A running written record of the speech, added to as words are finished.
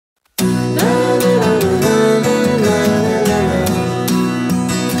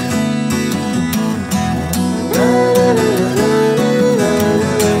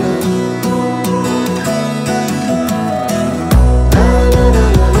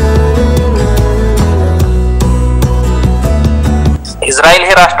Israel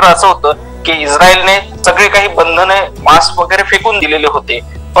हे राष्ट्र असं होतं की इस्रायलने सगळे काही बंधने मास्क वगैरे फेकून दिलेले होते,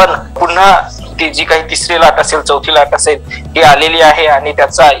 पण पुन्हा ती जी काही तिसरी लाट असेल, चौथी लाट असेल, ही आलेली आहे आणि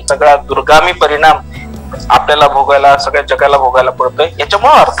त्याचा सगळा दुर्गामी परिणाम आपल्याला भोगायला, सगळ्या जगाला भोगायला पडतोय.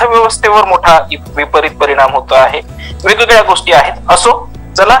 याच्यामुळे अर्थव्यवस्थेवर मोठा विपरीत परिणाम होतो आहे. वेगवेगळ्या गोष्टी आहेत. असो,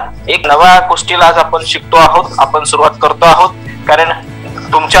 चला एक नव्या गोष्टीला आज आपण शिकतो आहोत, आपण सुरुवात करतो आहोत. कारण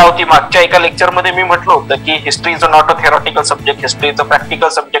तुमच्या होती मागच्या एका लेक्चरमध्ये मी म्हटलं होतं की history is not a theoretical subject, history is a practical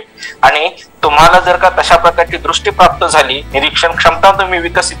subject. आणि तुम्हाला जर का तशा प्रकारची दृष्टी प्राप्त झाली, निरीक्षण क्षमता तुम्ही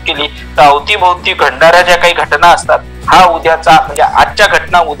विकसित केली, तर अवतीभोवती घडणाऱ्या ज्या काही घटना असतात, हा उद्याचा म्हणजे आजच्या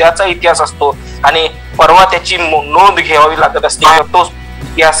घटना उद्याचा इतिहास असतो आणि परवा त्याची नोंद घ्यावी लागत असते. तो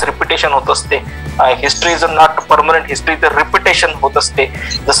इतिहास रिपिटेशन होत असते. History is not permanent, history is repetition होत असते.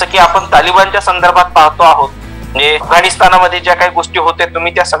 जसं की आपण तालिबानच्या संदर्भात पाहतो आहोत, म्हणजे अफगाणिस्तानामध्ये ज्या काही गोष्टी होत्या,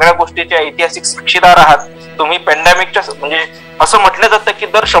 तुम्ही त्या सगळ्या गोष्टीचे ऐतिहासिक साक्षीदार आहात. तुम्ही पॅन्डेमिकच्या म्हणजे असं म्हटलं जातं की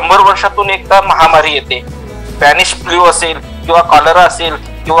दर 100 वर्षातून एकदा महामारी येते. स्पॅनिश फ्लू असेल किंवा कॉलरा असेल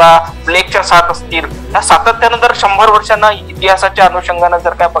किंवा प्लेगच्या साथ असतील, त्या सातत्यानं दर 100 वर्षांना इतिहासाच्या अनुषंगानं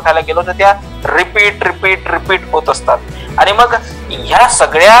जर काय बघायला गेलो तर त्या रिपीट होत असतात. आणि मग ह्या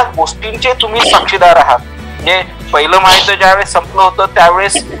सगळ्या गोष्टींचे तुम्ही साक्षीदार आहात. म्हणजे पहिलं महायुद्ध ज्यावेळेस संपलं होतं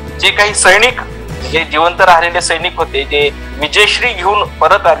त्यावेळेस जे काही सैनिक, जे जिवंत राहिलेले सैनिक होते, जे विजयश्री घेऊन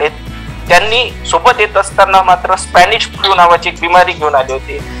परत आलेत, त्यांनी सोबत येत असताना मात्र स्पॅनिश फ्लू नावाची एक बिमारी घेऊन आले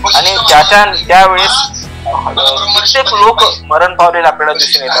होते आणि त्यावेळेस कित्येक लोक मरण पावलेले आपल्याला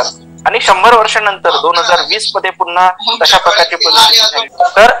दिसून येतात. आणि 100 वर्षानंतर 2020 मध्ये पुन्हा तशा प्रकारची परिस्थिती झाली.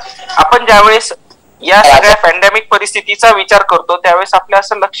 तर आपण ज्यावेळेस या सगळ्या पॅन्डेमिक परिस्थितीचा विचार करतो त्यावेळेस आपल्या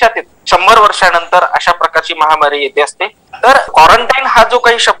असं लक्षात येतं 100 वर्षानंतर अशा प्रकारची महामारी येते असते. तर क्वारंटाईन हा जो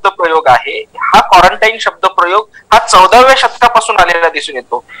काही शब्द प्रयोग आहे, हा क्वारंटाईन शब्द प्रयोग हा 14व्या शतकापासून आलेला दिसून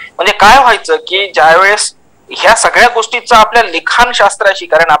येतो. म्हणजे काय व्हायचं की ज्यावेळेस ह्या सगळ्या गोष्टीचा आपल्या लिखाणशास्त्राशी,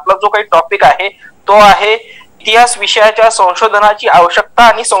 कारण आपला जो काही टॉपिक आहे तो आहे इतिहास विषयाच्या संशोधनाची आवश्यकता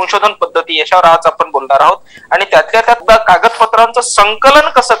आणि संशोधन पद्धती, याच्यावर आज आपण बोलणार आहोत. आणि त्यातल्या त्यात कागदपत्रांचं संकलन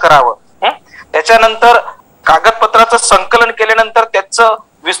कसं करावं, त्याच्यानंतर कागदपत्राचं संकलन केल्यानंतर त्याचं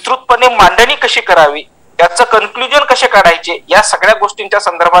विस्तृतपणे मांडणी कशी करावी, त्याचं कन्क्लुजन कसे काढायचे, या सगळ्या गोष्टींच्या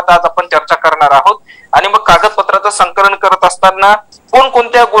संदर्भात आज आपण चर्चा करणार आहोत. आणि मग कागदपत्राचं संकलन करत असताना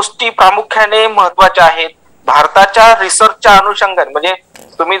कोणकोणत्या गोष्टी प्रामुख्याने महत्वाच्या आहेत भारताच्या रिसर्चच्या अनुषंगाने. म्हणजे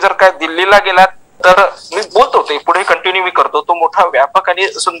तुम्ही जर काय दिल्लीला गेलात तर मी बोलतो ते पुढे कंटिन्यू मी करतो, तो मोठा व्यापक आणि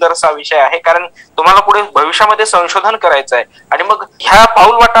सुंदर असा विषय आहे. कारण तुम्हाला पुढे भविष्यामध्ये संशोधन करायचं आहे आणि मग ह्या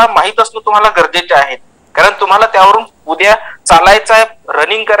पाऊलवाटा माहीत असणं तुम्हाला गरजेचे आहेत. कारण तुम्हाला त्यावरून उद्या चालायचं आहे,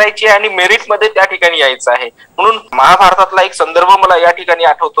 रनिंग करायची आहे आणि मेरिट मध्ये त्या ठिकाणी यायचं आहे. म्हणून महाभारतातला एक संदर्भ मला या ठिकाणी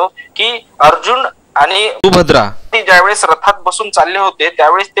आठवतो की अर्जुन आणि सुभद्रा ते ज्यावेळेस रथात बसून चालले होते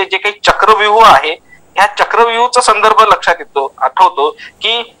त्यावेळेस ते जे काही चक्रव्यूह आहे, ह्या चक्रव्यूहचा संदर्भ लक्षात येतो, आठवतो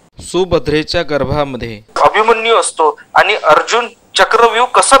की सुभद्रेच्या गर्भामध्ये अभिमन्यू असतो आणि अर्जुन चक्रव्यूह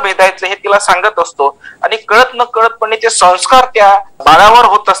कसं भेदायचं हे तिला सांगत असतो आणि कळत न कळतपणे ते संस्कार त्या बाळावर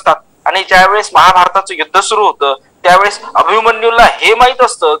होत असतात. आणि ज्यावेळेस महाभारताचं युद्ध सुरू होतं त्यावेळेस अभिमन्यूला हे माहित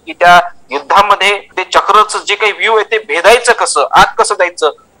असतं की त्या युद्धामध्ये ते चक्रचं जे काही व्ह्यू आहे ते भेदायचं कसं, आत कसं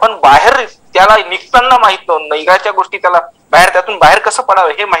जायचं, पण बाहेर त्याला निघताना माहित नव्हतं, निघायच्या गोष्टी त्याला त्यातून बाहेर कसं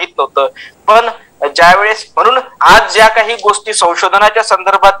पडावं हे माहित नव्हतं. पण ज्यावेळेस, म्हणून आज ज्या काही गोष्टी संशोधनाच्या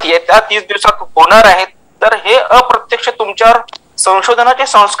संदर्भात येत्या 30 दिवसात होणार आहेत तर हे अप्रत्यक्ष तुमच्यावर संशोधनाचे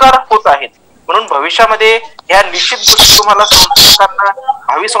संस्कार होत आहेत. म्हणून भविष्यामध्ये ह्या निश्चित गोष्टी तुम्हाला संशोधकांना,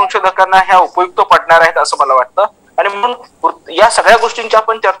 भावी संशोधकांना ह्या उपयुक्त पडणार आहेत असं मला वाटतं. आणि म्हणून या सगळ्या गोष्टींची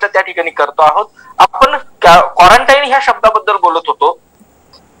आपण चर्चा त्या ठिकाणी करतो आहोत. आपण क्वारंटाईन ह्या शब्दाबद्दल बोलत होतो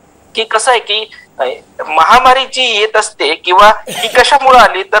की कसं आहे की महामारी जी येत असते किंवा ही कशामुळे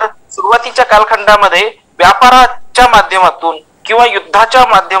आली, तर सुरुवातीच्या कालखंडामध्ये व्यापाराच्या माध्यमातून किंवा युद्धाच्या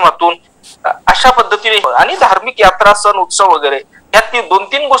माध्यमातून अशा पद्धतीने आणि धार्मिक यात्रा, सण, उत्सव वगैरे या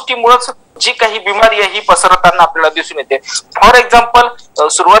 2-3 गोष्टीमुळेच जी काही बिमारी आहे ही पसरताना आपल्याला दिसून येते. फॉर एक्झाम्पल,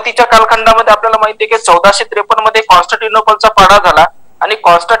 सुरुवातीच्या कालखंडामध्ये आपल्याला माहिती आहे की 1453 मध्ये कॉन्स्टँटिनोपलचा पाडाव झाला आणि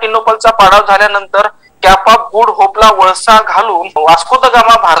कॉन्स्टँटिनोपलचा पाडाव झाल्यानंतर कॅपा गुड होपला वळसा घालून वास्को द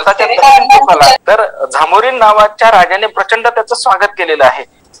गामा भारताच्या दक्षिण टोकाला, तर झामोरिन नावाच्या राजाने प्रचंड त्याचं स्वागत केलेलं आहे.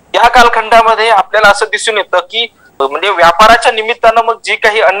 या कालखंडामध्ये आपल्याला असं दिसून येतं की म्हणजे व्यापाराच्या निमित्तानं मग जी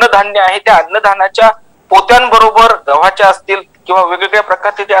काही अन्नधान्य आहे त्या अन्नधान्याच्या पोत्यांबरोबर गव्हाच्या असतील किंवा वेगवेगळ्या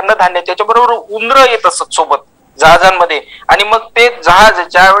प्रकारचे जे अन्नधान्य त्याच्याबरोबर उंदरं येत असत सोबत जहाजांमध्ये. आणि मग ते जहाज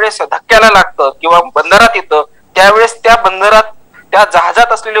ज्या वेळेस धक्क्याला लागतं किंवा बंदरात येतं त्यावेळेस त्या बंदरात, त्या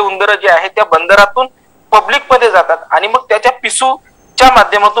जहाजात असलेले उंदरं जे आहे त्या बंदरातून पब्लिक मध्ये जातात आणि मग त्याच्या पिसूच्या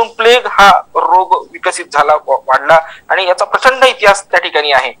माध्यमातून प्लेग हा रोग विकसित झाला, वाढला आणि याचा प्रचंड इतिहास त्या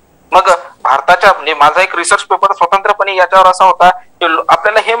ठिकाणी आहे. मग भारताच्या म्हणजे माझा एक रिसर्च पेपर स्वतंत्रपणे याच्यावर असा होता की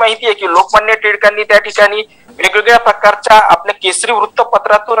आपल्याला हे माहिती आहे की लोकमान्य टिळकांनी त्या ठिकाणी वेगवेगळ्या प्रकारच्या आपल्या केसरी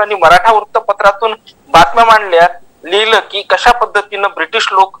वृत्तपत्रातून आणि मराठा वृत्तपत्रातून बातम्या मांडल्या, लिहिलं की कशा पद्धतीनं ब्रिटिश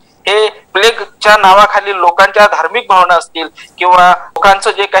लोक हे प्लेगच्या नावाखाली लोकांच्या धार्मिक भावना असतील किंवा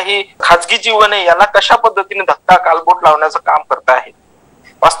लोकांचं जे काही खाजगी जीवन आहे याला कशा पद्धतीने धक्का कालबोट लावण्याचं काम करत आहे.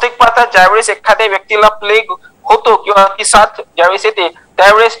 वास्तविक पाहता ज्यावेळेस एखाद्या व्यक्तीला प्लेग होतो किंवा ती साथ ज्यावेळेस येते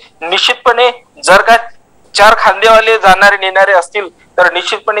त्यावेळेस निश्चितपणे जर का 4 खांदेवाले जाणारे नेणारे असतील तर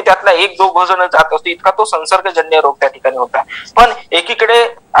निश्चितपणे त्यातला 1-2 जण जात असतो, इतका तो संसर्गजन्य रोग त्या ठिकाणी होता. पण एकीकडे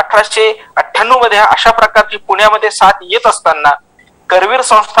 1898 मध्ये अशा प्रकारची पुण्यामध्ये साथ येत असताना करवीर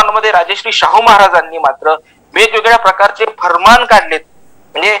संस्थानमध्ये राजश्री शाहू महाराजांनी मात्र वेगवेगळ्या प्रकारचे फरमान काढलेत.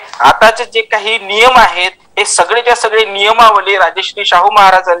 म्हणजे आताचे जे काही नियम आहेत हे सगळेच्या सगळे नियमावली राजश्री शाहू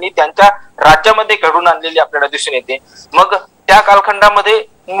महाराजांनी त्यांच्या राज्यामध्ये घडून आणलेली आपल्याला दिसून येते. मग त्या कालखंडामध्ये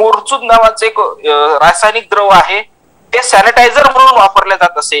मोरचूद नावाचे एक रासायनिक द्रव आहे ते सॅनिटायझर म्हणून वापरले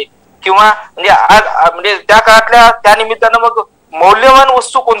जात असे किंवा म्हणजे त्या काळातल्या त्या निमित्तानं मग मौल्यवान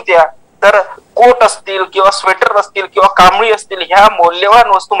वस्तू कोणत्या तर कोट असतील किंवा स्वेटर असतील किंवा कांबळी असतील ह्या मौल्यवान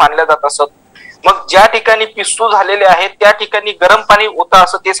वस्तू मानल्या जात असत. मग ज्या ठिकाणी पिस्तूल झालेले आहेत त्या ठिकाणी गरम पाणी होतं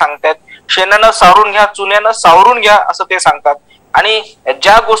असं ते सांगतात, शेणानं सारून घ्या, चुन्यानं सावरून घ्या असं ते सांगतात. आणि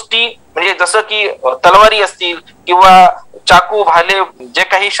ज्या गोष्टी म्हणजे जसं की तलवारी असतील किंवा चाकू भाले जे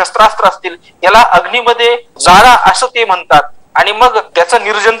काही शस्त्रास्त्र असतील याला अग्नीमध्ये जाळा असं ते म्हणतात आणि मग त्याचं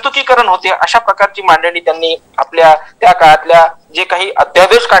निर्जंतुकीकरण होते. अशा प्रकारची मांडणी त्यांनी आपल्या त्या काळातल्या जे काही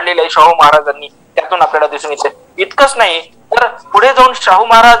अध्यादेश काढलेले आहे शाहू महाराजांनी त्यातून आपल्याला दिसून येते. इतकंच नाही तर पुढे जाऊन शाहू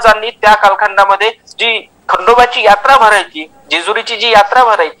महाराजांनी त्या कालखंडामध्ये जी खंडोबाची यात्रा भरायची, जेजुरीची जी यात्रा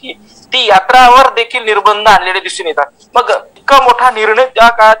भरायची ती यात्रावर देखील निर्बंध आणलेले दिसून येतात. मग इतका मोठा निर्णय त्या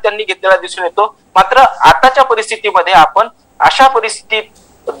काळात त्यांनी घेतलेला दिसून येतो. मात्र आताच्या परिस्थितीमध्ये आपण अशा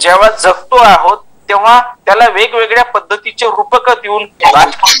परिस्थितीत जेव्हा जगतो आहोत तेव्हा त्याला वेगवेगळ्या पद्धतीचे रूपक देऊन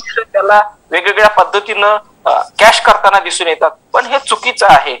राजकीय त्याला वेगवेगळ्या पद्धतीनं कॅश करताना दिसून येतात, पण हे चुकीचं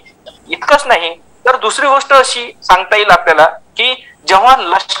आहे. इतकंच नाही तर दुसरी गोष्ट अशी सांगता येईल आपल्याला की जेव्हा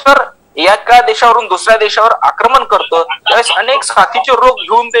लष्कर एका देशावरून दुसऱ्या देशावर आक्रमण करतं त्यावेळेस अनेक साथीचे रोग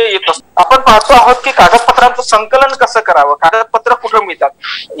घेऊन ते येत असतात. आपण पाहतो आहोत की कागदपत्रांचं संकलन कसं करावं, कागदपत्र कुठं मिळतात,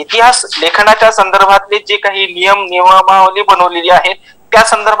 इतिहास लेखनाच्या संदर्भातले जे काही नियमावली बनवलेली आहेत त्या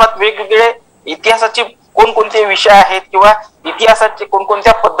संदर्भात वेगवेगळे इतिहासाचे कोणकोणते विषय आहेत किंवा इतिहासाचे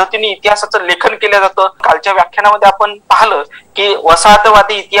कोणकोणत्या पद्धतीने इतिहासाचं लेखन केलं जातं. कालच्या व्याख्यानामध्ये आपण पाहिलं की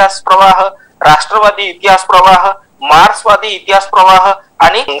वसाहतवादी इतिहास प्रवाह, राष्ट्रवादी इतिहास प्रवाह, मार्क्सवादी इतिहास प्रवाह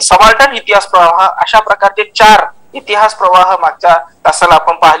आणि सबाल्टर्न इतिहास प्रवाह अशा प्रकारचे 4 इतिहास प्रवाह मागच्या तासाला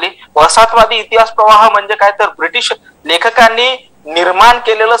आपण पाहिले. वसाहतवादी इतिहास प्रवाह म्हणजे काय तर ब्रिटिश लेखकांनी निर्माण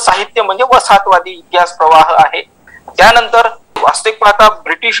केलेलं साहित्य म्हणजे वसाहतवादी इतिहास प्रवाह आहे. त्यानंतर वास्तविक पाहता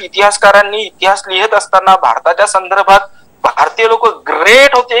ब्रिटिश इतिहासकारांनी इतिहास लिहित असताना भारताच्या संदर्भात भारतीय लोक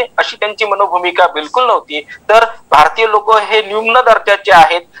ग्रेट होते अशी त्यांची मनोभूमिका बिलकुल नव्हती. तर भारतीय लोक हे निम्न दर्जाचे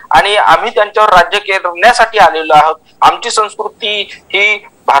आहेत आणि आम्ही त्यांच्यावर राज्य करण्यासाठी आलेलो आहोत, आमची संस्कृती ही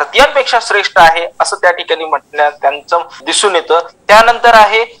भारतीयांपेक्षा श्रेष्ठ आहे असं त्या ठिकाणी म्हटण्यात त्यांचं दिसून येतं. त्यानंतर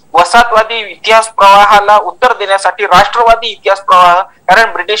आहे वसाहतवादी इतिहास प्रवाहाला उत्तर देण्यासाठी राष्ट्रवादी इतिहास प्रवाह,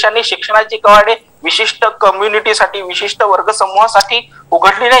 कारण ब्रिटिशांनी शिक्षणाची कवाडे विशिष्ट कम्युनिटीसाठी विशिष्ट वर्ग समूहासाठी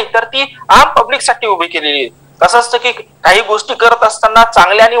उघडली नाही तर ती आम पब्लिकसाठी उभी केलेली. कसं असतं की काही गोष्टी करत असताना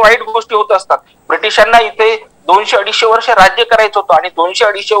चांगल्या आणि वाईट गोष्टी होत असतात. ब्रिटिशांना इथे 200-250 वर्ष राज्य करायचं होतं आणि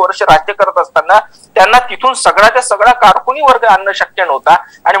 200-250 वर्ष राज्य करत असताना त्यांना तिथून सगळ्याच्या सगळा कारकुनी वर्ग आणणं शक्य नव्हता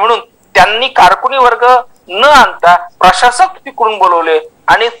आणि म्हणून त्यांनी कारकुनी वर्ग न आणता प्रशासक तिकडून बोलवले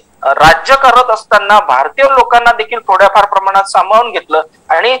आणि राज्य करत असताना भारतीय लोकांना देखील थोड्याफार प्रमाणात सामावून घेतलं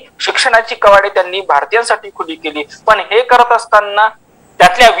आणि शिक्षणाची कवाडे त्यांनी भारतीयांसाठी खुली केली. पण हे करत असताना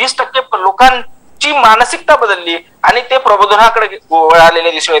त्यातल्या 20% लोकांची मानसिकता बदलली आणि ते प्रबोधनाकडे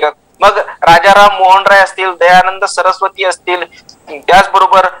वळालेले दिसून येतात. मग राजाराम मोहन राय असतील, दयानंद सरस्वती असतील,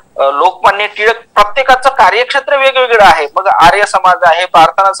 त्याचबरोबर लोकमान्य टिळक, प्रत्येकाचं कार्यक्षेत्र वेगवेगळं आहे. मग आर्य समाज आहे,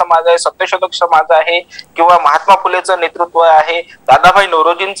 प्रार्थना समाज आहे, सत्यशोधक समाज आहे किंवा महात्मा फुलेचं नेतृत्व आहे, दादाभाई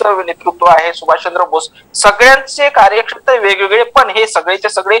नौरोजींचं नेतृत्व आहे, सुभाषचंद्र बोस, सगळ्यांचे कार्यक्षेत्र वेगवेगळे. पण हे सगळेचे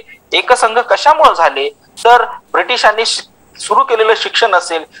सगळे एकसंघ कशामुळे झाले तर ब्रिटिशांनी सुरू केलेलं शिक्षण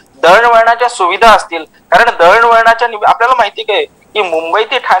असेल, दळणवळणाच्या सुविधा असतील. कारण दळणवळणाच्या आपल्याला माहिती काय की मुंबई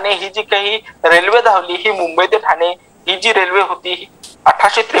ते ठाणे ही जी काही रेल्वे धावली ही मुंबई ते ठाणे ही जी रेल्वे होती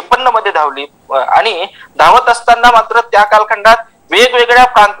 1853 मध्ये धावली आणि धावत असताना मात्र त्या कालखंडात वेगवेगळ्या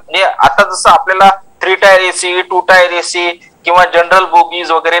प्रांत म्हणजे आता जसं आपल्याला 3 टायर एसी, 2 टायर एसी किंवा जनरल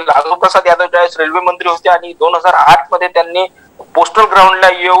बोगीज वगैरे लालू प्रसाद यादव ज्यावेळेस रेल्वे मंत्री होते आणि 2008 मध्ये त्यांनी पोस्टल ग्राउंडला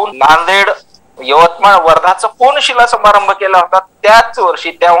येऊन नांदेड यवतमाळ वर्धाचा कोनशिला समारंभ केला होता त्याच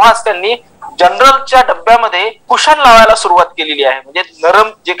वर्षी, तेव्हाच त्यांनी जनरलच्या डब्यामध्ये कुशन लावायला सुरुवात केलेली आहे. म्हणजे नरम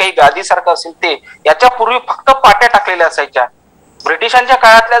जे काही गादी सारखं असेल ते, याच्या पूर्वी फक्त पाट्या टाकलेल्या असायच्या. ब्रिटिशांच्या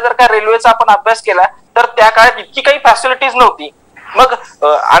काळातल्या जर का रेल्वेचा आपण अभ्यास केला तर त्या काळात इतकी काही फॅसिलिटीज नव्हती. मग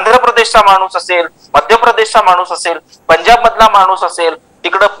आंध्र प्रदेशचा माणूस असेल, मध्य प्रदेशचा माणूस असेल, पंजाब मधला माणूस असेल,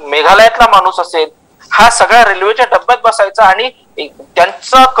 तिकडं मेघालयातला माणूस असेल, हा सगळ्या रेल्वेच्या डब्यात बसायचा आणि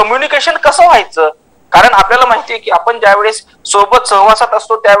त्यांचं कम्युनिकेशन कसं व्हायचं. कारण आपल्याला माहितीये की आपण ज्यावेळेस सोबत सहवासात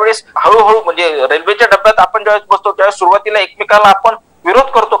असतो त्यावेळेस हळूहळू म्हणजे रेल्वेच्या डब्यात आपण ज्यावेळेस बसतो त्यावेळेस सुरुवातीला एकमेकाला आपण विरोध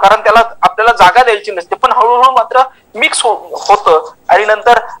करतो, कारण त्याला आपल्याला जागा द्यायची नसते. पण हळूहळू मात्र मिक्स होतं आणि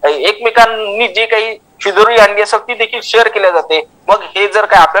नंतर एकमेकांनी जे काही शिदोरी आणली असेल ती देखील शेअर केल्या जाते. मग हे जर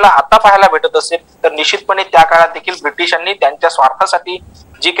काय आपल्याला आता पाहायला भेटत असेल तर निश्चितपणे त्या काळात देखील ब्रिटिशांनी त्यांच्या स्वार्थासाठी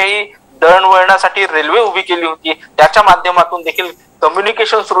जी काही दळणवळणासाठी रेल्वे उभी केली होती त्याच्या माध्यमातून देखील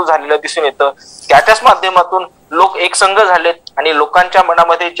कम्युनिकेशन सुरू झालेलं दिसून येतं. त्याच्याच माध्यमातून लोक एकसंघ झालेत आणि लोकांच्या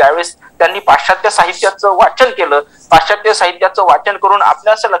मनामध्ये ज्यावेळेस त्यांनी पाश्चात्य साहित्याचं वाचन केलं, पाश्चात्य साहित्याचं वाचन करून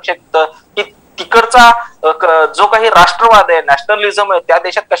आपल्या असं लक्षात येतं की तिकडचा जो काही राष्ट्रवाद आहे, नॅशनलिझम आहे, त्या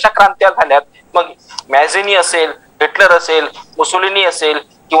देशात कशा क्रांत्या झाल्यात. मग मॅझिनी असेल, हिटलर असेल, मुसोलिनी असेल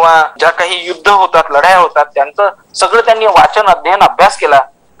किंवा ज्या काही युद्ध होतात, लढाया होतात, त्यांचं सगळं त्यांनी वाचन, अध्ययन, अभ्यास केला.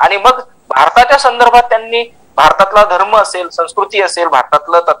 आणि मग भारताच्या संदर्भात त्यांनी भारतातला धर्म असेल, संस्कृती असेल,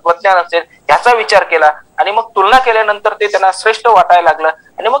 भारतातलं तत्वज्ञान असेल याचा विचार केला आणि मग तुलना केल्यानंतर ते त्यांना श्रेष्ठ वाटायला लागलं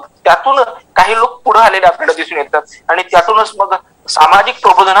आणि मग त्यातून काही लोक पुढे आलेले आपल्याला दिसून येतात आणि त्यातूनच मग सामाजिक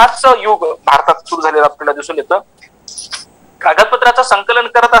प्रबोधनाचं युग भारतात सुरू झालेलं आपल्याला दिसून येतं. कागदपत्राचं संकलन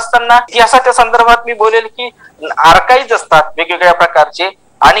करत असताना इतिहासाच्या संदर्भात मी बोलेल की आर्काइव्ह असतात वेगवेगळ्या प्रकारचे,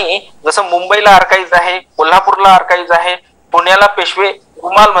 आणि जसं मुंबईला आर्काइव्ह आहे, कोल्हापूरला आर्काइव्ह आहे, पुण्याला पेशवे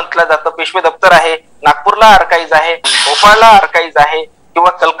रुमाल म्हटलं जातं, पेशवे दप्तर आहे, नागपूरला आर्काइव्ह आहे, भोपाळला आर्काइव्ह आहे किंवा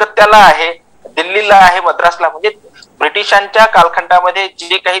कलकत्त्याला आहे, दिल्लीला आहे, मद्रासला. म्हणजे ब्रिटिशांच्या कालखंडामध्ये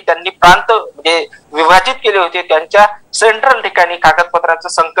जे काही त्यांनी प्रांत म्हणजे विभाजित केले होते त्यांच्या सेंट्रल ठिकाणी कागदपत्रांचं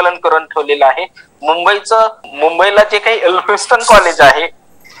संकलन करून ठेवलेलं आहे. मुंबईला जे काही एल्फिन्स्टन कॉलेज आहे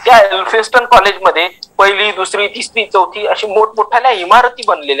त्या एल्फिन्स्टन कॉलेजमध्ये पहिली, दुसरी, तिसरी, चौथी अशी मोठमोठ्या इमारती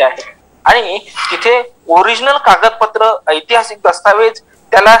बनलेल्या आहेत आणि तिथे ओरिजिनल कागदपत्र, ऐतिहासिक दस्तावेज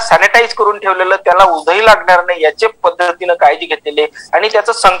त्याला सॅनिटाईज करून ठेवलेलं, त्याला उधळी लागणार नाही याचे पद्धतीनं काळजी घेतलेली आणि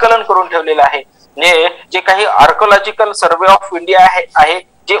त्याचं संकलन करून ठेवलेलं आहे. म्हणजे जे काही आर्किओलॉजिकल सर्वे ऑफ इंडिया आहे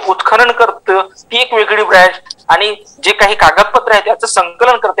जे उत्खनन करतं ती एक वेगळी ब्रँच, आणि जे काही कागदपत्र आहे त्याचं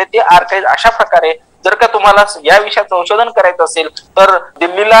संकलन करते ते आर्काइव्ह. अशा प्रकारे जर का तुम्हाला या विषयात संशोधन करायचं असेल तर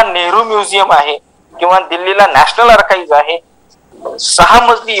दिल्लीला नेहरू म्युझियम आहे किंवा दिल्लीला नॅशनल आर्काइव्ह आहे, 6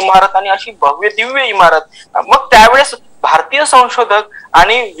 मजली इमारत आणि अशी भव्य दिव्य इमारत. मग त्यावेळेस भारतीय संशोधक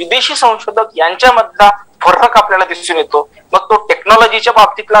आणि विदेशी संशोधक यांच्यामधला फरक आपल्याला दिसून येतो. मग तो टेक्नॉलॉजीच्या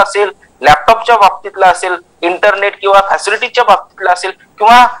बाबतीतला असेल, लॅपटॉपच्या बाबतीतला असेल, इंटरनेट किंवा फॅसिलिटीच्या बाबतीतला असेल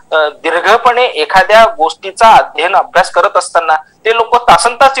किंवा दीर्घपणे एखाद्या गोष्टीचा अध्ययन, अभ्यास करत असताना ते लोक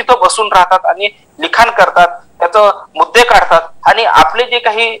तासनतास तिथं बसून राहतात आणि लिखाण करतात, त्याचं मुद्दे काढतात. आणि आपले जे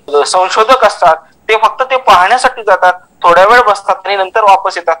काही संशोधक असतात ते फक्त ते पाहण्यासाठी जातात, थोड्या वेळ बसतात आणि नंतर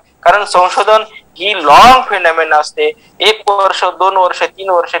वापस येतात. कारण संशोधन ही लॉंग फेनॉमेना असते. 1 वर्ष, 2 वर्ष, 3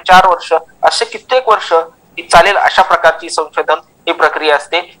 वर्ष, 4 वर्ष असे कित्येक वर्ष चालेल अशा प्रकारची संशोधन ही प्रक्रिया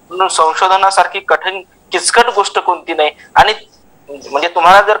असते. म्हणून संशोधनासारखी कठीण किचकट गोष्ट कोणती नाही. आणि म्हणजे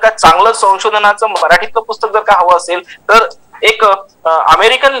तुम्हाला जर का चांगलं संशोधनाचं मराठीतलं पुस्तक जर का हवं असेल तर एक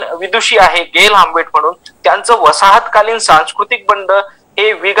अमेरिकन विदुषी आहे गेल ऑम्वेट म्हणून, त्यांचं वसाहतकालीन सांस्कृतिक बंड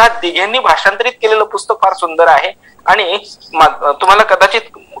हे विघात दिघेंनी भाषांतरित केलेलं पुस्तक फार सुंदर आहे. आणि तुम्हाला कदाचित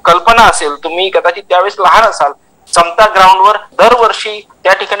कल्पना असेल, तुम्ही कदाचित त्यावेळेस लहान असाल, समता ग्राउंडवर दरवर्षी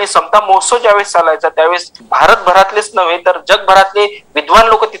त्या ठिकाणी समता महोत्सव ज्यावेळेस चालायचा त्यावेळेस भारतभरातलेच नव्हे तर जगभरातले विद्वान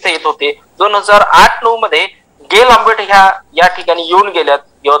लोक तिथे येत होते. 2008-9 मध्ये गेल ऑम्वेट या ठिकाणी येऊन गेल्यात,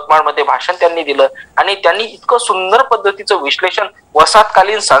 यवतमाळमध्ये भाषण त्यांनी दिलं आणि त्यांनी इतकं सुंदर पद्धतीचं विश्लेषण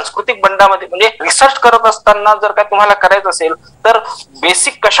वसाहतकालीन सांस्कृतिक बंडामध्ये, म्हणजे रिसर्च करत असताना जर का तुम्हाला करायचं असेल तर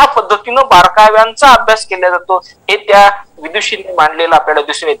बेसिक कशा पद्धतीनं बारकाव्यांचा अभ्यास केला जातो हे त्या विदुषीने मांडलेलं आपल्याला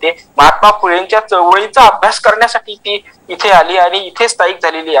दिसून येते. महात्मा फुलेंच्या चळवळीचा अभ्यास करण्यासाठी ती इथे आली आणि इथे स्थायिक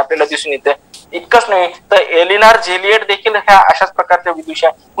झालेली आपल्याला दिसून येते. इतकंच नाही तर एलिनार झेलियट देखील ह्या अशाच प्रकारच्या विदुषी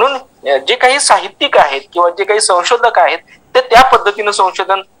आहेत. म्हणून जे काही साहित्यिक आहेत किंवा जे काही संशोधक आहेत ते त्या पद्धतीनं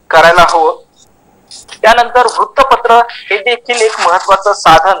संशोधन करायला हवं. त्यानंतर वृत्तपत्र हे देखील एक महत्वाचं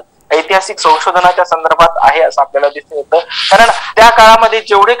साधन ऐतिहासिक संशोधनाच्या संदर्भात आहे असं आपल्याला दिसून येतं. कारण त्या काळामध्ये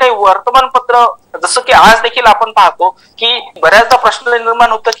जेवढे काही वर्तमानपत्र, जसं की आज देखील आपण पाहतो की बऱ्याचदा प्रश्न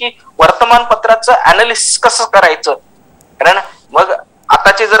निर्माण होतं की वर्तमानपत्राचं अनालिसिस कसं करायचं. कारण मग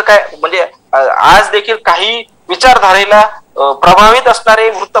आताचे जर काय म्हणजे आज देखील काही विचारधारेला प्रभावित असणारे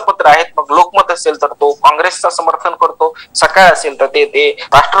वृत्तपत्र आहेत. मग लोकमत असेल तर तो काँग्रेसचं समर्थन करतो, सकाळ असेल तर ते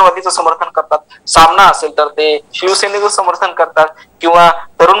राष्ट्रवादीचं समर्थन करतात, सामना असेल तर ते शिवसेनेचं समर्थन करतात, किंवा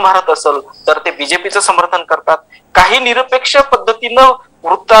तरुण भारत असेल तर ते बीजेपीचं समर्थन करतात. काही निरपेक्ष पद्धतीनं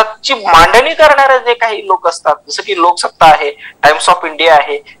वृत्ताची मांडणी करणारे जे काही लोक असतात, जसं की लोकसत्ता आहे, टाइम्स ऑफ इंडिया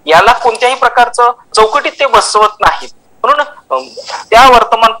आहे, याला कोणत्याही प्रकारचं चौकटीत ते बसवत नाहीत. म्हणून त्या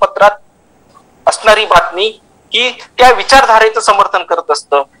वर्तमानपत्रात असणारी बातमी ही त्या विचारधारेचं समर्थन करत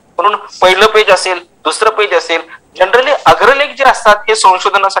असतं. म्हणून पहिलं पेज असेल, दुसरं पेज असेल, जनरली अग्रलेख जे असतात हे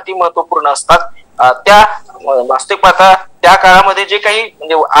संशोधनासाठी महत्वपूर्ण असतात. त्या वास्तविक पाहता त्या काळामध्ये जे काही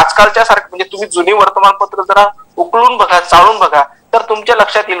म्हणजे आजकालच्या सारखं म्हणजे तुम्ही जुनी वर्तमानपत्र जरा उकळून बघा, चाळून बघा, तर तुमच्या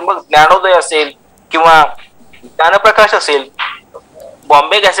लक्षात येईल. मग ज्ञानोदय असेल किंवा ज्ञानप्रकाश असेल,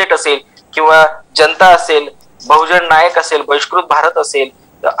 बॉम्बे गॅझेट असेल किंवा जनता असेल, बहुजन नायक असेल, बहिष्कृत भारत असेल,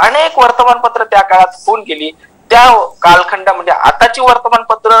 अनेक वर्तमानपत्र त्या काळात होऊन गेली. त्या कालखंडामध्ये आताची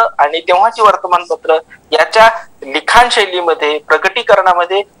वर्तमानपत्र आणि तेव्हाची वर्तमानपत्र याच्या लिखाण शैलीमध्ये,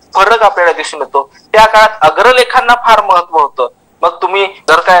 प्रगटीकरणामध्ये फरक आपल्याला दिसून येतो. त्या काळात अग्रलेखांना फार महत्व होतं. मग तुम्ही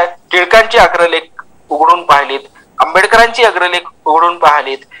जर काय टिळकांची अग्रलेख उघडून पाहिलीत, आंबेडकरांची अग्रलेख उघडून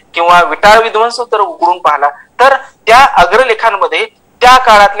पाहिलीत, किंवा विटाळ विध्वंस तर उघडून पाहिला, तर त्या अग्रलेखांमध्ये त्या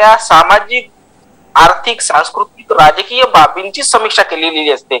काळातल्या सामाजिक, आर्थिक, सांस्कृतिक, राजकीय बाबींची समीक्षा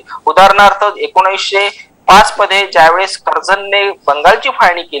केलेली असते. उदाहरणार्थ 1905 मध्ये ज्यावेळेस कर्जनने बंगालची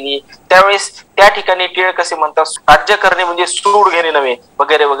फाळणी केली, त्यावेळेस त्या ठिकाणी टिळक असे म्हणतात, राज्य करणे म्हणजे सूड घेणे नव्हे,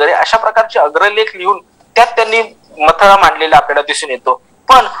 वगैरे वगैरे अशा प्रकारचे अग्रलेख लिहून त्यात त्यांनी मथळा मांडलेला आपल्याला दिसून येतो.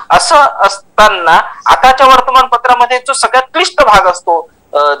 पण असं असताना आताच्या वर्तमानपत्रामध्ये जो सगळ्यात क्लिष्ट भाग असतो,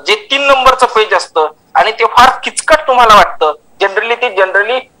 जे 3 नंबरचं पेज असतं आणि ते फार किचकट तुम्हाला वाटतं,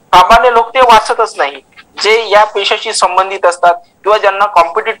 जनरली सामान्य लोक ते वाचतच नाही. जे या पेशाशी संबंधित असतात किंवा ज्यांना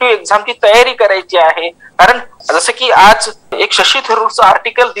कॉम्पिटेटिव्ह एक्झामची तयारी करायची आहे. कारण जसं की आज एक शशी थरूरचं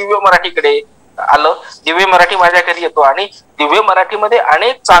आर्टिकल दिव्य मराठीकडे आलं, दिव्य मराठी माझ्या घरी येतो आणि दिव्य मराठीमध्ये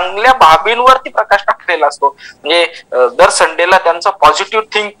अनेक चांगल्या बाबींवरती प्रकाश टाकलेला असतो. म्हणजे दर संडेला त्यांचा पॉझिटिव्ह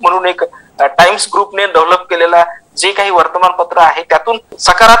थिंक म्हणून एक टाइम्स ग्रुपने डेव्हलप केलेला जे काही वर्तमानपत्र आहे, त्यातून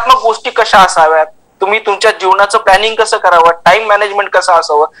सकारात्मक गोष्टी कशा असाव्यात, तुम्ही तुमच्या जीवनाचं प्लॅनिंग कसं करावं, टाइम मॅनेजमेंट कसं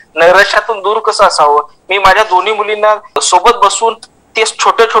असावं, नैराश्यातून दूर कसं असावं. मी माझ्या दोन्ही मुलींना सोबत बसून ते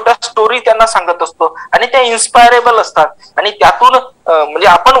छोट्या छोट्या स्टोरी त्यांना सांगत असतो आणि त्या इन्स्पायरेबल असतात. आणि त्यातून म्हणजे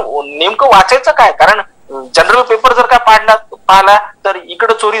आपण नेमकं वाचायचं काय, कारण जनरल पेपर जर काय पाहिला तर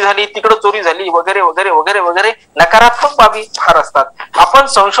इकडं चोरी झाली, तिकडं चोरी झाली, वगैरे वगैरे वगैरे वगैरे नकारात्मक बाबी फार असतात. आपण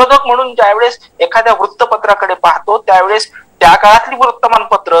संशोधक म्हणून ज्यावेळेस एखाद्या वृत्तपत्राकडे पाहतो, त्यावेळेस त्या काळातली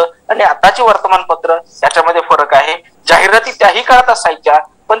वर्तमानपत्र आणि आताची वर्तमानपत्र याच्यामध्ये फरक आहे. जाहिराती त्याही काळात असायच्या,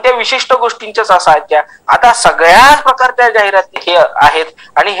 पण त्या विशिष्ट गोष्टींच्याच असायच्या. आता सगळ्याच प्रकारच्या जाहिराती हे आहेत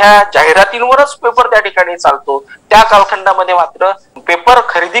आणि ह्या जाहिरातींवरच पेपर त्या ठिकाणी चालतो. त्या कालखंडामध्ये मात्र पेपर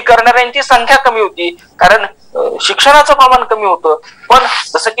खरेदी करणाऱ्यांची संख्या कमी होती, कारण शिक्षणाचं प्रमाण कमी होतं. पण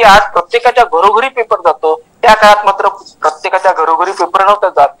जसं की आज प्रत्येकाच्या घरोघरी पेपर जातो, त्या काळात मात्र प्रत्येकाच्या घरोघरी पेपर नव्हता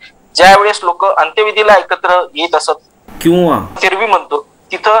जात. ज्यावेळेस लोक अंत्यविधीला एकत्र येत असत किंवा तेरवी म्हणतो,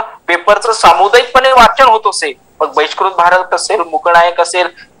 तिथं पेपरचं सामुदायिकपणे वाचन होत असे. मग बहिष्कृत भारत असेल, मुकनायक असेल,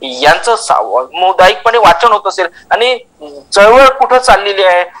 यांचं सामुदायिकपणे वाचन होत असेल. आणि चळवळ कुठं चाललेली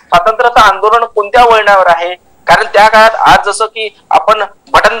आहे, स्वातंत्र्यता आंदोलन कोणत्या वळणावर आहे. कारण त्या काळात आज जसं की आपण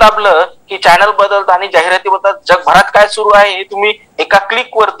बटन दाबलं की चॅनल बदलतं आणि जाहिराती बदलतात, जगभरात काय सुरू आहे हे तुम्ही एका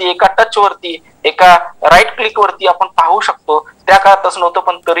क्लिक वरती, एका टच वरती, एका राईट क्लिक वरती आपण पाहू शकतो. त्या काळात असं नव्हतं,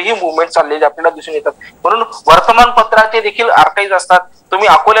 पण तरीही मुवमेंट चाललेले आपल्याला दिसून येतात. म्हणून वर्तमानपत्राचे देखील आर्काईव्ह असतात. तुम्ही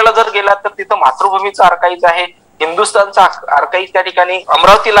अकोल्याला जर गेलात तर तिथं मातृभूमीचा आर्काईव्ह आहे, हिंदुस्थानचा आर्काईव्ह त्या ठिकाणी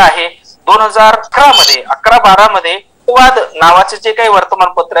अमरावतीला आहे. 2011 मध्ये 11-12 मध्ये हितवाद नावाचे जे काही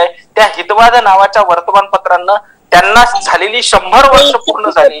वर्तमानपत्र आहे, त्या हितवाद नावाच्या वर्तमानपत्रांना त्यांना झालेली 100 वर्ष पूर्ण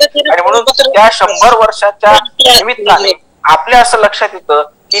झाली आणि म्हणून त्या 100 वर्षाच्या निमित्ताने आपल्या असं लक्षात येतं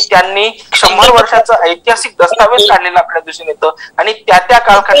की त्यांनी 100 वर्षाचं ऐतिहासिक दस्तावेज काढलेला आपल्याला दिसून येतं. आणि त्या त्या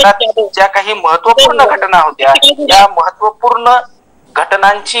कालखंडात ज्या काही महत्वपूर्ण घटना होत्या, या महत्वपूर्ण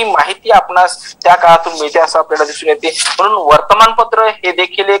घटनांची माहिती आपणास त्या काळातून मिळते असं आपल्याला दिसून येते. म्हणून वर्तमानपत्र हे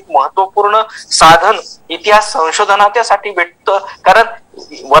देखील एक महत्वपूर्ण साधन इतिहास संशोधनासाठी भेटतं. कारण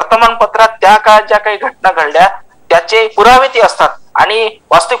वर्तमानपत्रात त्या काळात ज्या काही घटना घडल्या त्याचे पुरावे ते असतात. आणि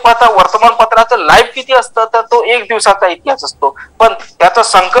वास्तविक पाहता वर्तमानपत्राचं लाईव्ह किती असतं तर तो 1 दिवसाचा इतिहास असतो, पण त्याचं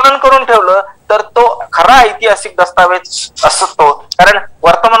संकलन करून ठेवलं तर तो खरा ऐतिहासिक दस्तावेज असतो. कारण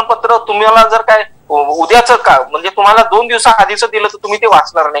वर्तमानपत्र तुम्हाला जर काय उद्याचं का म्हणजे तुम्हाला 2 दिवसा आधीच दिलं तर तुम्ही ते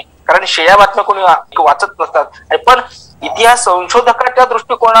वाचणार नाही, कारण शेया बातम्या कोणी वाचत नसतात. पण इतिहास संशोधकाच्या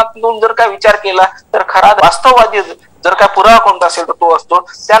दृष्टिकोनातून जर काय विचार केला तर खरा वास्तववादी जर काय पुरावा कोणता असेल तर तो असतो.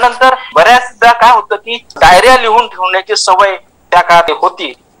 त्यानंतर बऱ्याचदा काय होतं की डायऱ्या लिहून ठेवण्याची सवय त्या काळात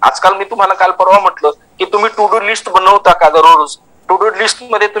होती. आजकाल मी तुम्हाला काल परवा म्हटलं की तुम्ही टू डू लिस्ट बनवता का दररोज? टू डू लिस्ट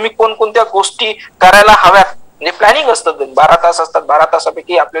मध्ये तुम्ही कोणकोणत्या गोष्टी करायला हव्यात म्हणजे प्लॅनिंग असतं. 12 तास असतात, 12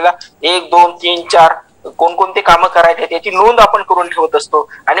 तासापैकी आपल्याला 1, 2, 3, 4 कोणकोणते कामं करायचे त्याची नोंद आपण करून ठेवत असतो.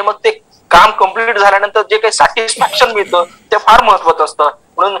 आणि मग ते काम कम्प्लीट झाल्यानंतर जे काही सॅटिस्फॅक्शन मिळतं ते फार महत्वाचं असतं.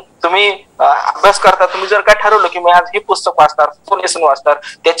 म्हणून तुम्ही अभ्यास करता, तुम्ही जर काय ठरवलं की मी आज हे पुस्तक वाचणार, तो लेसन वाचणार,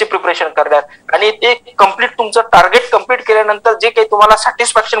 त्याचे प्रिपरेशन करणार आणि ते कम्प्लीट तुमचं टार्गेट कम्प्लीट केल्यानंतर जे काही तुम्हाला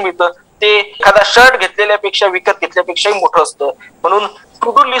सॅटिस्फॅक्शन मिळतं ते एखादा शर्ट घेतलेल्यापेक्षा विकत घेतल्यापेक्षाही मोठं असतं. म्हणून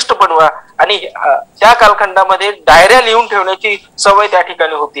टू डू लिस्ट बनवा. आणि त्या कालखंडामध्ये डायऱ्या लिहून ठेवण्याची सवय त्या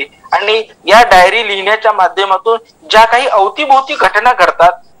ठिकाणी होती. आणि या डायरी लिहिण्याच्या माध्यमातून ज्या काही अवतीभोवती घटना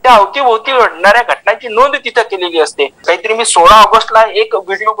घडतात त्या अवतीभोवती घडणाऱ्या घटनांची नोंद तिथं केलेली असते. काहीतरी मी 16 ऑगस्टला एक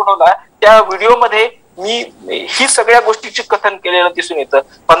व्हिडिओ बनवला, त्या व्हिडिओमध्ये मी ही सगळ्या गोष्टीची कथन केलेलं दिसून येतं.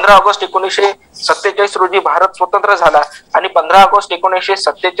 15 ऑगस्ट 1947 रोजी भारत स्वतंत्र झाला आणि 15 ऑगस्ट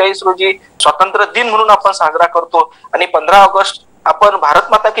 1947 रोजी स्वातंत्र्य दिन म्हणून आपण साजरा करतो. आणि 15 ऑगस्ट आपण भारत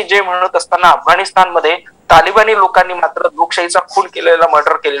माता की जय म्हणत असताना अफगाणिस्तानमध्ये तालिबानी लोकांनी मात्र लोकशाहीचा खून केलेला,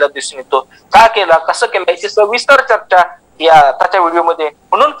 मर्डर केलेला दिसून येतो. का केला, कसं केलं याची सविस्तर चर्चा या आताच्या व्हिडिओमध्ये.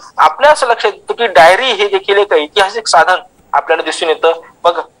 म्हणून आपल्या असं लक्षात येतं की डायरी हे देखील एक ऐतिहासिक साधन आपल्याला दिसून येतं.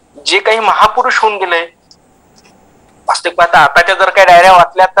 मग जे काही महापुरुष होऊन गेले, वास्तविक पाहता आताच्या जर काही डायऱ्या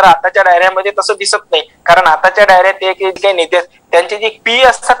वाचल्या तर आताच्या डायऱ्यामध्ये तसं दिसत नाही. कारण आताच्या डायऱ्यात एक काही नेते त्यांचे जे पी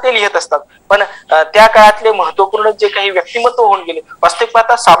असतात ते लिहित असतात. पण त्या काळातले महत्वपूर्ण जे काही व्यक्तिमत्व होऊन गेले, वास्तविक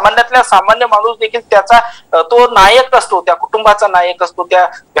पाहता सामान्यातल्या सामान्य माणूस देखील त्याचा तो नायक असतो, त्या कुटुंबाचा नायक असतो, त्या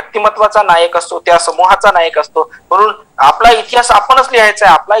व्यक्तिमत्वाचा नायक असतो, त्या समूहाचा नायक असतो. म्हणून आपला इतिहास आपणच लिहायचा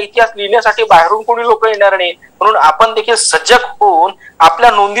आहे. आपला इतिहास लिहिण्यासाठी बाहेरून कोणी लोक येणार नाही. म्हणून आपण देखील सजग होऊन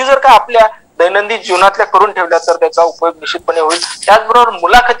आपल्या नोंदी जर का आपल्या दैनंदिन जीवनातल्या करून ठेवल्या तर त्याचा उपयोग निश्चितपणे होईल. त्याचबरोबर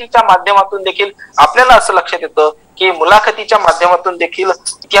मुलाखतीच्या माध्यमातून देखील आपल्याला असं लक्षात येतं की मुलाखतीच्या माध्यमातून देखील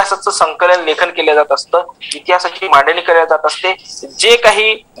इतिहासाचं संकलन, लेखन केलं जात असतं, इतिहासाची मांडणी केली जात असते. जे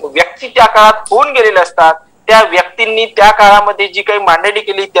काही व्यक्ती त्या काळात होऊन गेलेले असतात त्या व्यक्तींनी त्या काळामध्ये जी काही मांडणी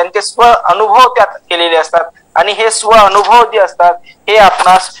केली त्यांचे स्व अनुभव त्यात केलेले असतात. आणि हे स्व अनुभव जे असतात हे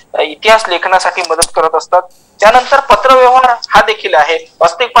आपणास इतिहास लेखनासाठी मदत करत असतात. त्यानंतर पत्रव्यवहार हा देखील आहे.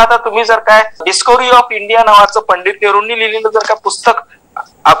 वास्तविक पाहता तुम्ही जर काय डिस्कव्हरी ऑफ इंडिया नावाचं पंडित नेहरूंनी लिहिलेलं जर का पुस्तक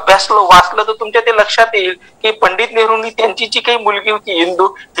अभ्यासलं, वाचलं तर तुमच्या ते लक्षात येईल की पंडित नेहरूंनी त्यांची जी काही मुलगी होती इंदू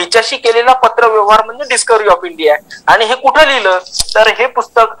हिच्याशी केलेला पत्रव्यवहार म्हणजे डिस्कव्हरी ऑफ इंडिया. आणि हे कुठं लिहिलं तर हे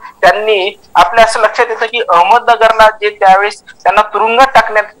पुस्तक त्यांनी आपल्या असं लक्षात येतं की अहमदनगरला जे त्यावेळेस त्यांना तुरुंगात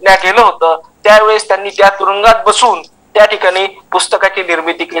टाकण्यात गेलं होतं त्यावेळेस त्यांनी त्या तुरुंगात बसून त्या ठिकाणी पुस्तकाची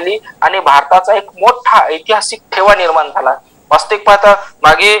निर्मिती केली आणि भारताचा एक मोठा ऐतिहासिक ठेवा निर्माण झाला. वास्तविक पाहता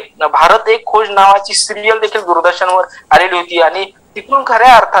मागे भारत एक खोज नावाची सिरियल देखील दूरदर्शनवर आलेली होती आणि तिथून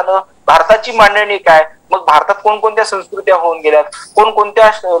खऱ्या अर्थानं भारताची मांडणी काय, मग भारतात कोणकोणत्या संस्कृत्या होऊन गेल्यात, कोणकोणत्या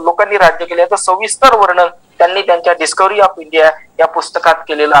लोकांनी राज्य केले याचं सविस्तर वर्णन त्यांनी त्यांच्या डिस्कव्हरी ऑफ इंडिया या पुस्तकात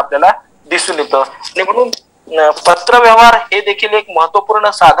केलेलं आपल्याला दिसून येतं. आणि म्हणून पत्रव्यवहार हे देखील एक महत्वपूर्ण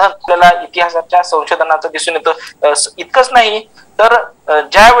साधन आपल्याला इतिहासाच्या संशोधनाचं दिसून येतं. इतकंच नाही तर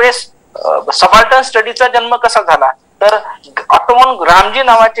ज्या वेळेस सबाल्टन स्टडीचा जन्म कसा झाला तर ऑटोमन ग्रामजी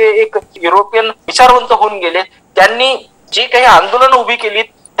नावाचे एक युरोपियन विचारवंत होऊन गेले. त्यांनी जी काही आंदोलन उभी केली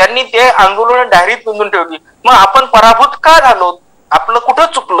त्यांनी ते आंदोलन डायरीत नोंदून ठेवली. मग आपण पराभूत का झालो, आपलं कुठं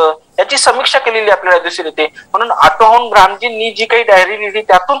चुकलं याची समीक्षा केलेली आपल्याला दिसून येते. म्हणून ऑटोमन ग्रामजींनी जी काही डायरी लिहिली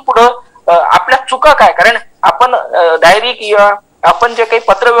त्यातून पुढं आपल्या चुका काय, कारण आपण डायरी किंवा आपण जे काही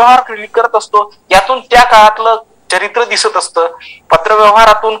पत्रव्यवहार करत असतो यातून त्या काळातलं चरित्र दिसत असतं.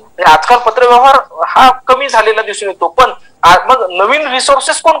 पत्रव्यवहारातून आजकाल पत्रव्यवहार हा कमी झालेला दिसून येतो. पण मग नवीन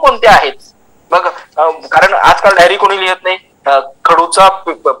रिसोर्सेस कोणकोणते आहेत मग, कारण आजकाल डायरी कोणी लिहित नाही. खडूचा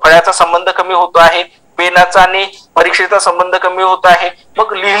फळ्याचा संबंध कमी होतो आहे, पेनाचा आणि परीक्षेचा संबंध कमी होत आहे.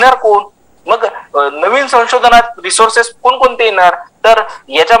 मग लिहिणार कोण, मग नवीन संशोधनात रिसोर्सेस कोणकोणते येणार तर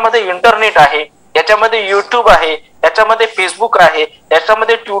याच्यामध्ये इंटरनेट आहे, याच्यामध्ये युट्यूब आहे, याच्यामध्ये फेसबुक आहे,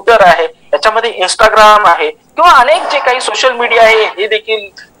 याच्यामध्ये ट्विटर आहे, याच्यामध्ये इंस्टाग्राम आहे किंवा अनेक जे काही सोशल मीडिया आहे हे देखील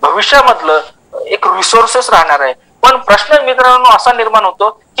भविष्यामधलं एक रिसोर्सेस राहणार आहे. पण प्रश्न मित्रांनो असा निर्माण होतो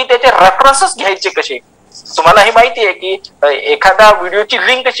की त्याचे रेफरन्सेस घ्यायचे कसे. तुम्हाला हे माहिती आहे की एखादा व्हिडिओची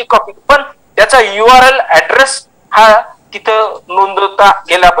लिंक कशी कॉपी, पण त्याचा URL ऍड्रेस हा तिथं नोंदवता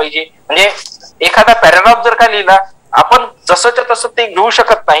गेला पाहिजे. म्हणजे एखादा पॅराग्राफ जर का लिहिला आपण जसंच्या तसं ते घेऊ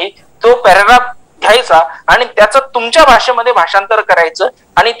शकत नाही. तो पॅराग्राफ घ्यायचा आणि त्याचं तुमच्या भाषेमध्ये भाषांतर करायचं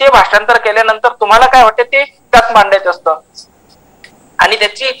आणि ते भाषांतर केल्यानंतर तुम्हाला काय वाटतं ते त्यात मांडायचं असतं आणि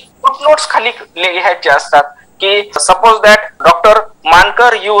त्याची फुटनोट्स खाली लिहायचे असतात की सपोज दॅट डॉक्टर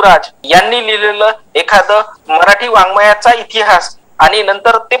मानकर युवराज यांनी लिहिलेलं एखादं मराठी वाङ्मयाचा इतिहास आणि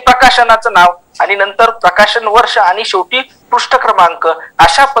नंतर ते प्रकाशनाचं नाव आणि नंतर प्रकाशन वर्ष आणि शेवटी पृष्ठ क्रमांक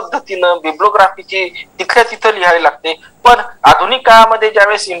अशा पद्धतीनं बिब्लिओग्राफीची तिथल्या तिथं लिहायला लागते. पण आधुनिक काळामध्ये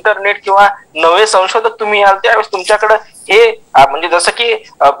ज्यावेळेस इंटरनेट किंवा नवे संशोधक तुम्ही याल त्यावेळेस तुमच्याकडे हे म्हणजे जसं की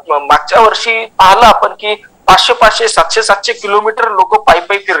मागच्या वर्षी पाहिलं आपण की 500-500, 700-700 किलोमीटर लोक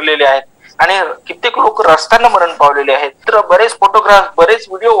पायी फिरलेले आहेत आणि कित्येक लोक रस्त्यानं मरण पावलेले आहेत. तर बरेच फोटोग्राफ बरेच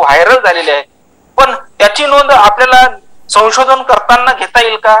व्हिडिओ व्हायरल झालेले आहेत. पण त्याची नोंद आपल्याला संशोधन करताना घेता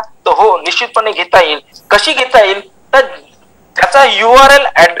येईल का? तर हो, निश्चितपणे घेता येईल. कशी घेता येईल? तर त्याचा URL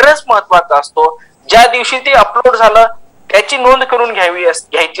ऍड्रेस महत्वाचा असतो. ज्या दिवशी ते अपलोड झालं त्याची नोंद करून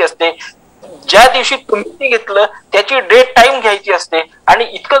घ्यायची असते. ज्या दिवशी तुम्ही ते घेतलं त्याची डेट टाइम घ्यायची असते. आणि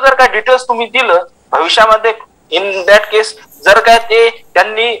इतकं जर का डिटेल्स तुम्ही दिलं भविष्यामध्ये इन दॅट केस जर काय ते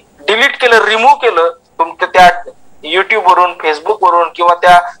त्यांनी डिलीट केलं, रिमूव्ह केलं तुमच्या त्या युट्यूब वरून, फेसबुक वरून किंवा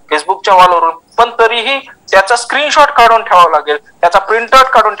त्या फेसबुकच्या वॉलवरून, पण तरीही त्याचा स्क्रीनशॉट काढून ठेवावा लागेल, त्याचा प्रिंटआउट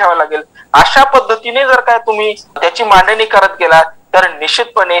काढून ठेवावा लागेल. अशा पद्धतीने जर काय तुम्ही त्याची मांडणी करत गेला तर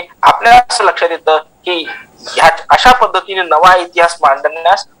निश्चितपणे आपल्याला असं लक्षात येतं की ह्या अशा पद्धतीने नवा इतिहास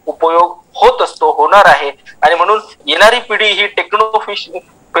मांडण्यास उपयोग होत असतो, होणार आहे. आणि म्हणून येणारी पिढी ही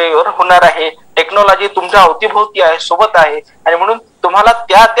टेक्नॉलॉजीवर होणार आहे. टेक्नॉलॉजी तुमच्या अवतीभोवती आहे, सोबत आहे आणि म्हणून तुम्हाला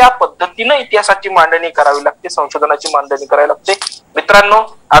त्या पद्धतीनं इतिहासाची मांडणी करावी लागते, संशोधनाची मांडणी करावी लागते. मित्रांनो,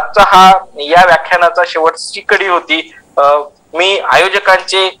 आजचा हा या व्याख्यानाचा शेवटची कडी होती. मी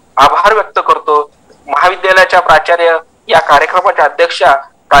आयोजकांचे आभार व्यक्त करतो. महाविद्यालयाच्या प्राचार्य, या कार्यक्रमाच्या अध्यक्षा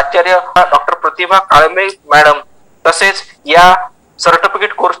प्राचार्य डॉक्टर प्रतिभा काळंबे मॅडम, तसेच या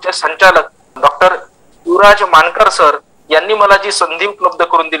सर्टिफिकेट कोर्सचे संचालक डॉक्टर युवराज मानकर सर यांनी मला जी संधी उपलब्ध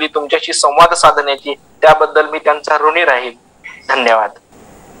करून दिली तुमच्याशी संवाद साधण्याची, त्याबद्दल मी त्यांचा ऋणी राहील. धन्यवाद.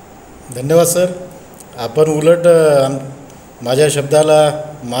 धन्यवाद सर. आपण उलट माझ्या शब्दाला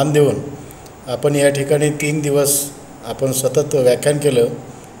मान देऊन आपण या ठिकाणी 3 दिवस आपण सतत व्याख्यान केलं,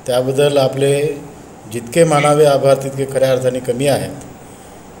 त्याबद्दल आपले जितके मानावे आभार तितके खऱ्या अर्थाने कमी आहेत.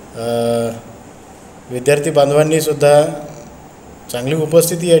 विद्यार्थी बांधवांनी सुद्धा चांगली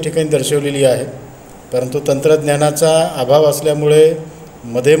उपस्थिती या ठिकाणी दर्शवलेली आहे, परंतु तंत्रज्ञानाचा अभाव असल्यामुळे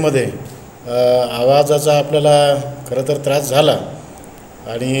मध्ये आवाजाचा आपल्याला खरं तर त्रास झाला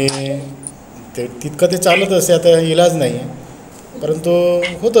आणि तितकं ते चालत असते, आता इलाज नाही, परंतु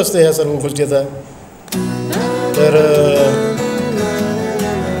होत असते ह्या सर्व गोष्टीचा. तर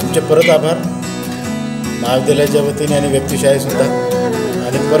तुमचे परत आभार महाविद्यालयाच्या वतीने आणि व्यक्तिशःसुद्धा.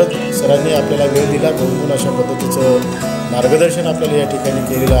 आणि परत सरांनी आपल्याला वेळ दिला, बघून अशा पद्धतीचं मार्गदर्शन आपल्याला या ठिकाणी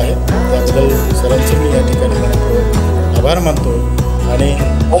केलेलं आहे, त्याबद्दल सरांचे मी या ठिकाणी आभार मानतो. आणि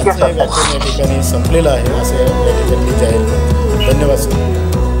व्याख्यान या ठिकाणी संपलेलं आहे असं या ठिकाणी जाहीर करतो. धन्यवाद सर.